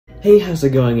Hey, how's it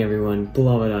going everyone?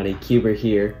 Blobinati Cuber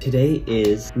here. Today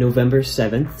is November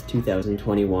 7th,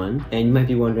 2021, and you might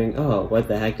be wondering, oh, what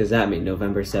the heck does that mean,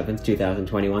 November 7th,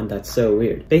 2021? That's so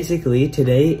weird. Basically,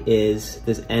 today is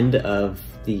this end of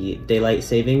the daylight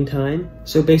saving time.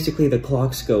 So basically the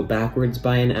clocks go backwards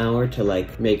by an hour to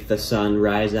like make the sun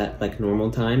rise at like normal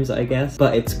times, I guess.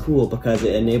 But it's cool because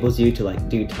it enables you to like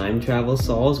do time travel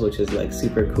solves, which is like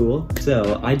super cool.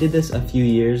 So I did this a few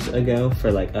years ago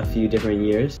for like a few different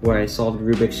years where I solved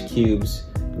Rubik's cubes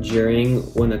during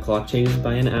when the clock changes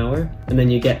by an hour, and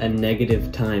then you get a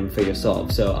negative time for your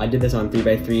solve. So I did this on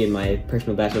 3x3 and my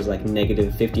personal best was like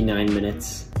negative 59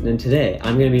 minutes. And then today,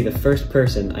 I'm gonna be the first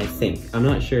person, I think. I'm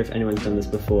not sure if anyone's done this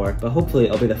before, but hopefully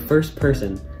I'll be the first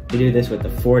person to do this with the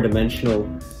 4-dimensional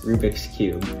Rubik's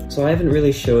Cube. So I haven't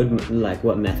really showed like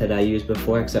what method I used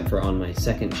before except for on my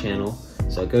second channel.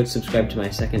 So go subscribe to my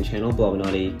second channel,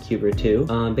 Blobinati Cuber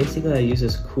 2. Basically I use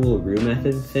this cool roux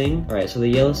method thing. Alright, so the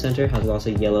yellow center has lots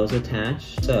of yellows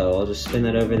attached. So I'll just spin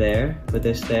that over there, put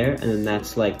this there, and then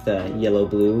that's like the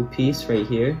yellow-blue piece right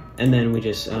here. And then we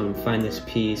just find this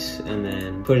piece and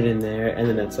then put it in there, and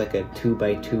then that's like a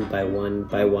 2x2 by 1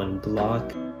 by 1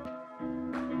 block.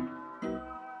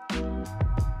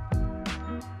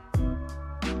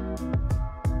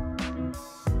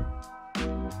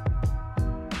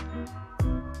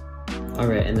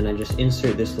 Alright, and then I just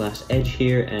insert this last edge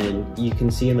here, and you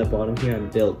can see in the bottom here I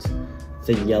built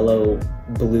the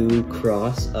yellow-blue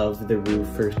cross of the roux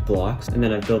first blocks, and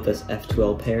then I've built this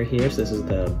F12 pair here, so this is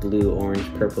the blue,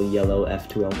 orange, purple, yellow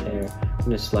F12 pair. I'm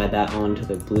going to slide that onto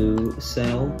the blue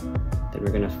cell, then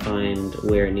we're going to find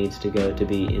where it needs to go to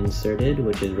be inserted,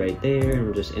 which is right there, and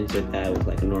we'll just insert that with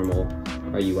like a normal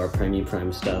RU, R'Prime,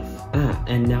 U'Prime stuff.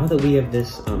 And now that we have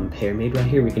this pair made right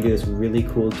here, we can do this really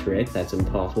cool trick that's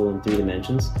impossible in 3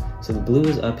 dimensions. So the blue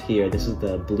is up here, this is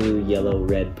the blue, yellow,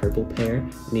 red, purple pair.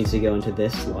 It needs to go into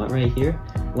this slot right here.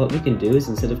 What we can do is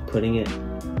instead of putting it,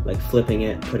 like flipping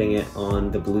it, putting it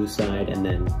on the blue side and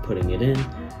then putting it in,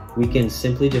 we can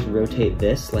simply just rotate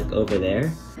this like over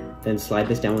there, then slide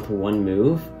this down with 1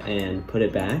 move and put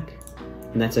it back.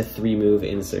 And that's a 3-move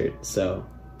insert, so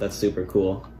that's super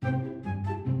cool.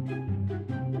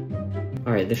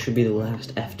 Alright, this should be the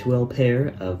last F12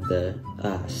 pair of the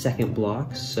second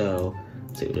block, so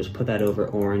we'll just put that over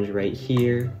orange right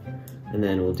here, and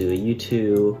then we'll do a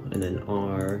U2, and then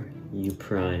R,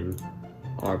 U'Prime,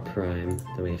 R'Prime,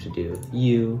 then we have to do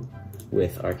U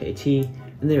with RKT,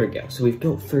 and there we go. So we've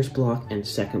built first block and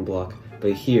second block,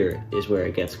 but here is where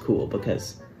it gets cool,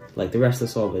 because like the rest of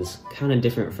the solve is kind of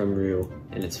different from roux,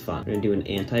 and it's fun. We're gonna do an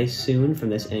anti-soon from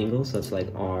this angle, so that's like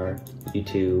R,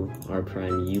 U2,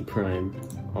 R'Prime, U'Prime,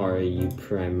 R,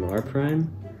 U'Prime, R'Prime.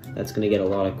 That's gonna get a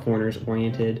lot of corners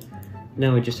oriented.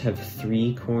 Now we just have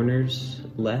 3 corners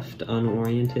left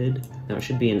unoriented. Now it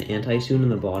should be an anti-soon in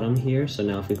the bottom here, so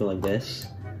now if we go like this,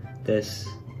 this,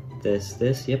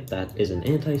 this, yep, that is an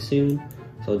anti-soon.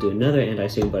 So I'll do another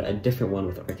anti-soon, but a different one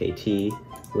with RKT,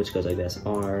 which goes like this,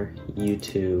 R,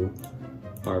 U2,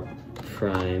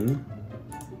 R'Prime,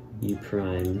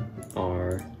 U'Prime,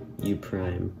 R,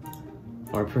 U'Prime,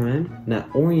 R'Prime. That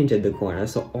oriented the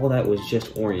corners, so all that was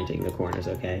just orienting the corners,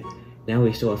 okay? Now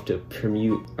we still have to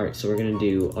permute. Alright, so we're gonna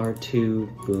do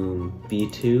R2, boom,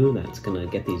 B2, that's gonna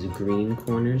get these green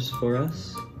corners for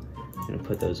us. I'm gonna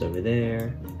put those over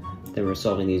there. Then we're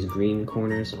solving these green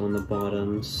corners on the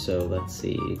bottom, so let's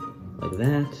see, like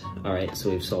that. Alright, so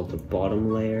we've solved the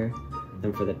bottom layer.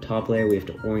 Then for the top layer, we have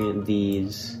to orient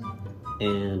these.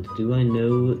 And do I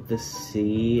know the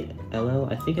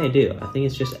CLL? I think I do. I think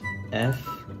it's just F,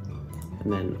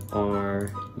 and then R,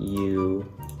 U,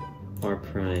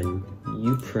 R'Prime,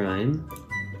 U'Prime,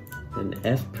 and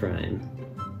F'Prime.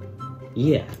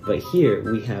 Yeah, but here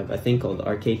we have a thing called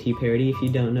RKT parity, if you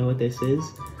don't know what this is.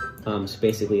 So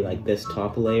basically, like, this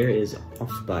top layer is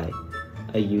off by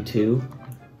a U2.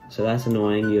 So that's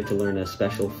annoying. You have to learn a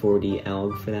special 4D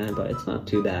alg for that, but it's not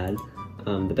too bad.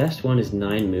 The best one is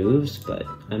 9 moves, but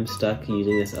I'm stuck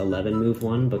using this 11-move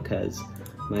one because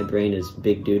my brain is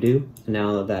big doo-doo.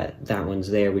 Now that that one's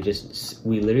there, we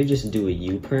literally just do a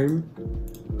U-perm,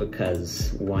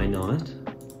 because why not?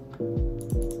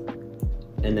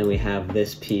 And then we have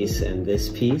this piece, and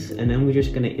then we're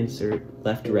just gonna insert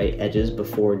left-right edges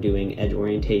before doing edge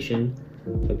orientation,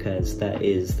 because that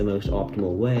is the most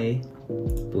optimal way.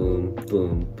 Boom,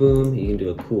 boom, boom. You can do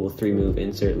a cool 3-move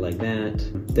insert like that.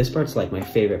 This part's like my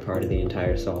favorite part of the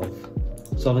entire solve.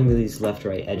 Solving these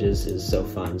left-right edges is so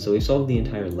fun. So we solved the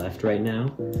entire left right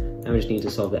now. Now we just need to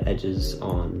solve the edges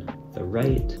on the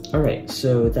right. Alright,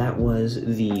 so that was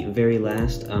the very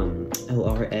last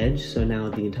LR edge. So now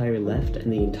the entire left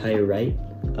and the entire right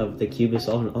of the cube is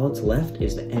solved, and all that's left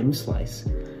is the M slice.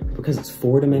 Because it's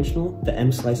 4-dimensional, the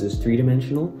M slice is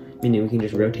 3-dimensional, meaning we can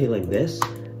just rotate like this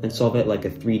and solve it like a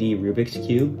 3D Rubik's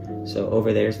Cube. So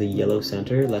over there's the yellow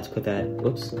center. Let's put that,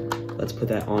 whoops, let's put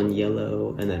that on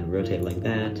yellow and then rotate like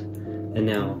that. And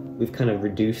now we've kind of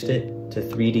reduced it to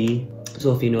 3D.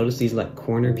 So if you notice, these like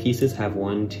corner pieces have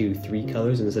 1, 2, 3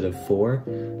 colors instead of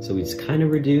 4. So it's kind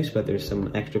of reduced, but there's some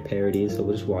extra parities, so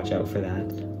we'll just watch out for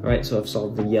that. All right, so I've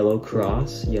solved the yellow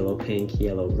cross, yellow pink,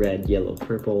 yellow red, yellow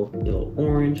purple, yellow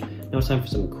orange. Now it's time for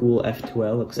some cool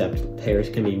F12, except pairs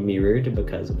can be mirrored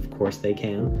because of course they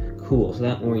can. Cool, so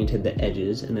that oriented the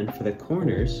edges. And then for the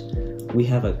corners, we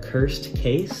have a cursed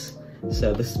case.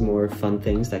 So this is more fun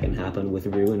things that can happen with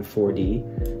Ru in 4D.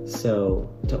 So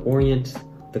to orient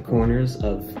the corners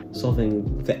of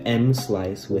solving the M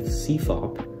slice with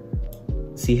CFOP,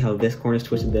 see how this corner is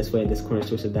twisted this way, this corner is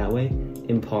twisted that way?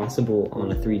 Impossible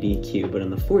on a 3D cube, but on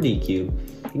the 4D cube,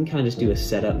 you can kind of just do a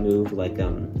setup move like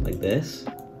this.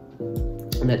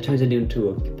 And that turns it into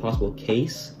a possible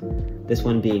case, this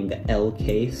one being the L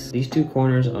case. These two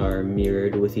corners are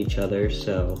mirrored with each other,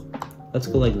 so let's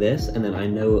go like this, and then I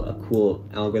know a cool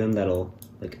algorithm that'll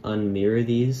like unmirror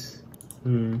these.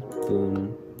 Boom,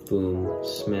 boom,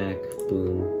 smack,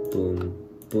 boom, boom,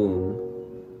 boom,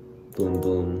 boom,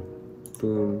 boom,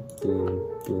 boom, boom,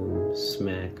 boom,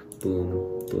 smack,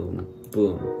 boom, boom,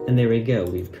 boom. And there we go,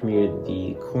 we've premiered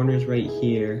the corners right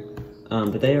here,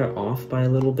 but they are off by a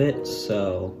little bit,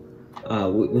 so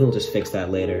we'll just fix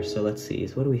that later. So let's see,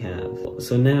 so what do we have?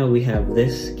 So now we have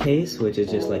this case, which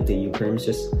is just like the U-perms,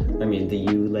 the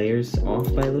U layers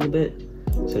off by a little bit.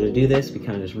 So to do this, we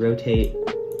kind of just rotate,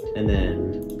 and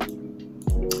then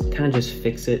kind of just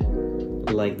fix it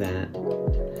like that.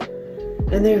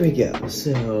 And there we go.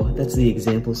 So that's the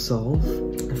example solve.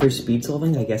 For speed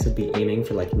solving, I guess I'd be aiming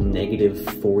for like negative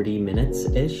 40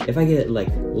 minutes-ish. If I get like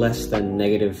less than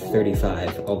negative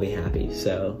 35, I'll be happy.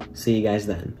 So see you guys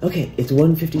then. Okay, it's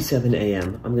 1:57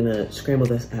 a.m. I'm gonna scramble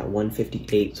this at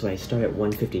 1:58, so I start at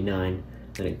 1:59,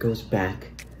 and it goes back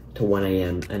to 1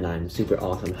 a.m. and I'm super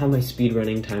awesome. I have my speed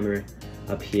running timer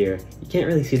up here. You can't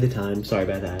really see the time, sorry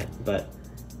about that, but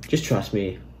just trust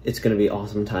me, it's gonna be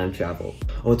awesome time travel.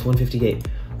 Oh, it's 1:58.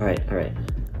 All right.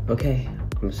 Okay,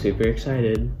 I'm super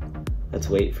excited. Let's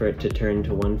wait for it to turn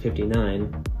to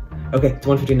 1:59. Okay, it's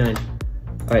 1:59.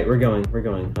 All right, we're going.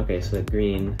 Okay, so the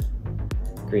green,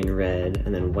 red,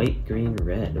 and then white, green,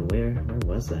 red. Where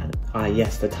was that? Ah,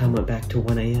 yes, the time went back to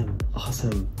 1 a.m.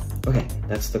 Awesome. Okay,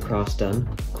 that's the cross done.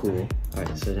 Cool. All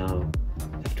right, so now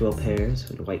F12 pairs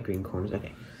with white, green corners.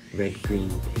 Okay, red, green,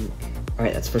 pink. All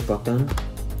right, that's first block done.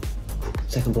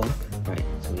 Second block. All right,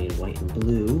 so we need white and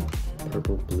blue,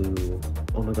 purple, blue.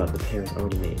 Oh my god, the pair is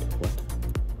already made. What?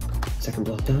 Second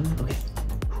block done. Okay.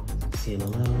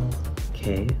 CMLL.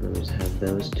 Okay, and then we just have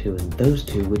those two and those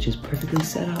two, which is perfectly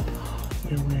set up.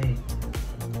 No way.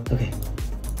 Okay.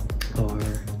 R,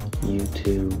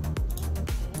 U2,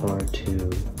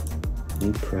 R2,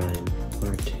 U prime,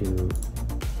 R2,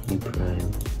 U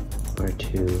prime,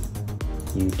 R2,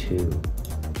 U2,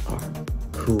 R.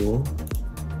 Cool.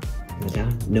 And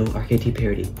down. No RKT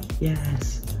parity.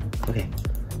 Yes. Okay.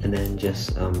 And then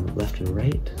just left and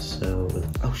right. So,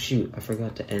 oh shoot, I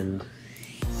forgot to end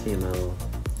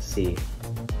CMLC.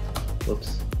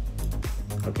 Whoops.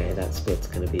 Okay, that split's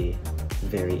gonna be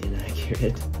very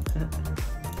inaccurate,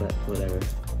 but whatever.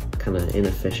 Kind of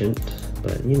inefficient,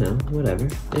 but you know, whatever.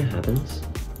 It happens.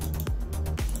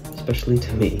 Especially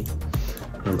to me.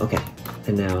 Okay,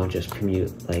 and now just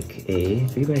permute like a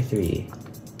 3x3.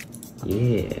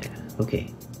 Yeah,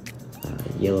 okay.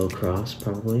 Yellow cross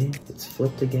probably. It's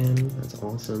flipped again, that's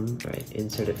awesome. All right,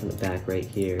 insert it from the back right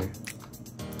here.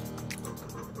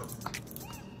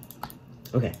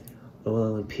 Okay,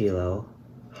 OLL and PLL.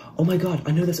 Oh my god,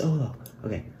 I know this OLL.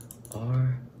 Okay,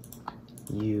 R,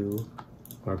 U,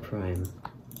 R prime,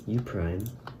 U prime,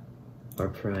 R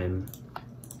prime,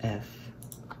 F,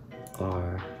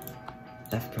 R,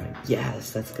 F prime.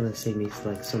 Yes, that's gonna save me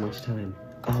like so much time.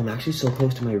 Oh, I'm actually so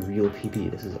close to my real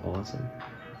PB. This is awesome.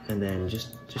 And then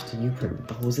just a U prime.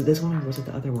 Oh, was it this one or was it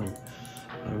the other one?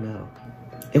 I don't know.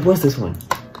 It was this one.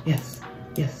 Yes,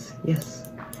 yes, yes.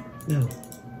 No.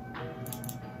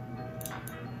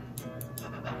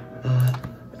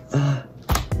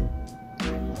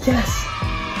 Yes!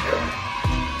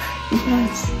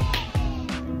 Yes!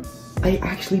 I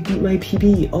actually beat my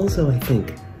PB also, I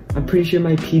think. I'm pretty sure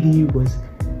my PB was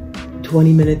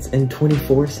 20 minutes and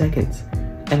 24 seconds.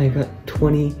 And I got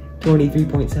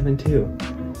 23.72.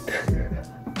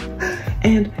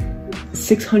 And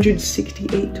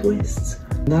 668 twists.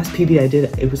 Last PB I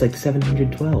did, it was like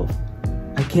 712.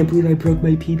 I can't believe I broke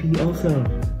my PB also.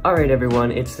 Alright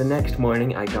everyone, it's the next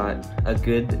morning. I got a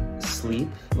good sleep.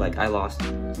 Like, I lost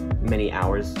many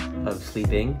hours of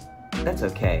sleeping. That's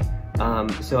okay.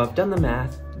 So I've done the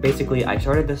math. Basically, I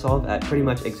started the solve at pretty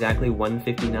much exactly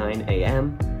 1:59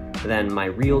 a.m. Then my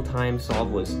real-time solve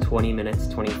was 20 minutes,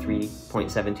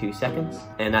 23.72 seconds.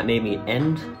 And that made me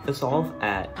end the solve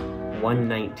at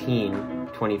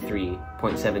 1:19,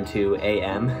 23.72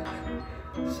 a.m.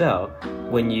 So,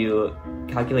 when you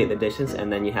calculate the distance and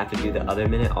then you have to do the other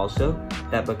minute also,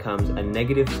 that becomes a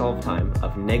negative solve time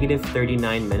of negative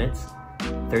 39 minutes,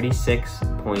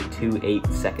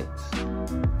 36.28 seconds.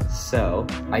 So,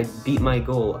 I beat my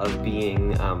goal of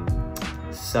being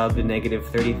sub negative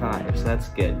 35, so that's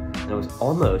good. And I was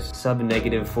almost sub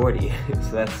negative 40,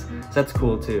 so that's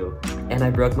cool too. And I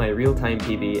broke my real-time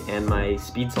PB and my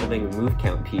speed solving move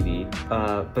count PB.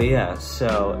 But yeah,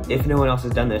 so if no one else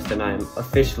has done this, then I'm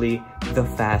officially the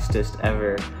fastest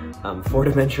ever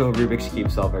 4-dimensional Rubik's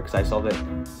Cube solver, because I solved it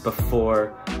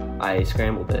before I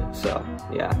scrambled it. So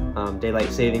yeah,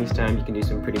 daylight savings time, you can do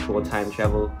some pretty cool time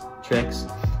travel tricks.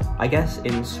 I guess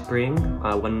in spring,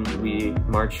 when we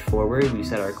march forward, we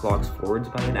set our clocks forwards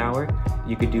by an hour.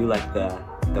 You could do like the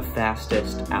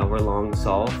fastest hour-long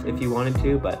solve if you wanted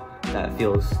to, but that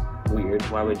feels weird.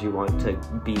 Why would you want to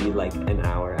be like an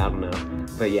hour? I don't know.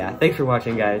 But yeah, thanks for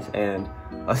watching guys, and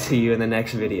I'll see you in the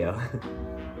next video.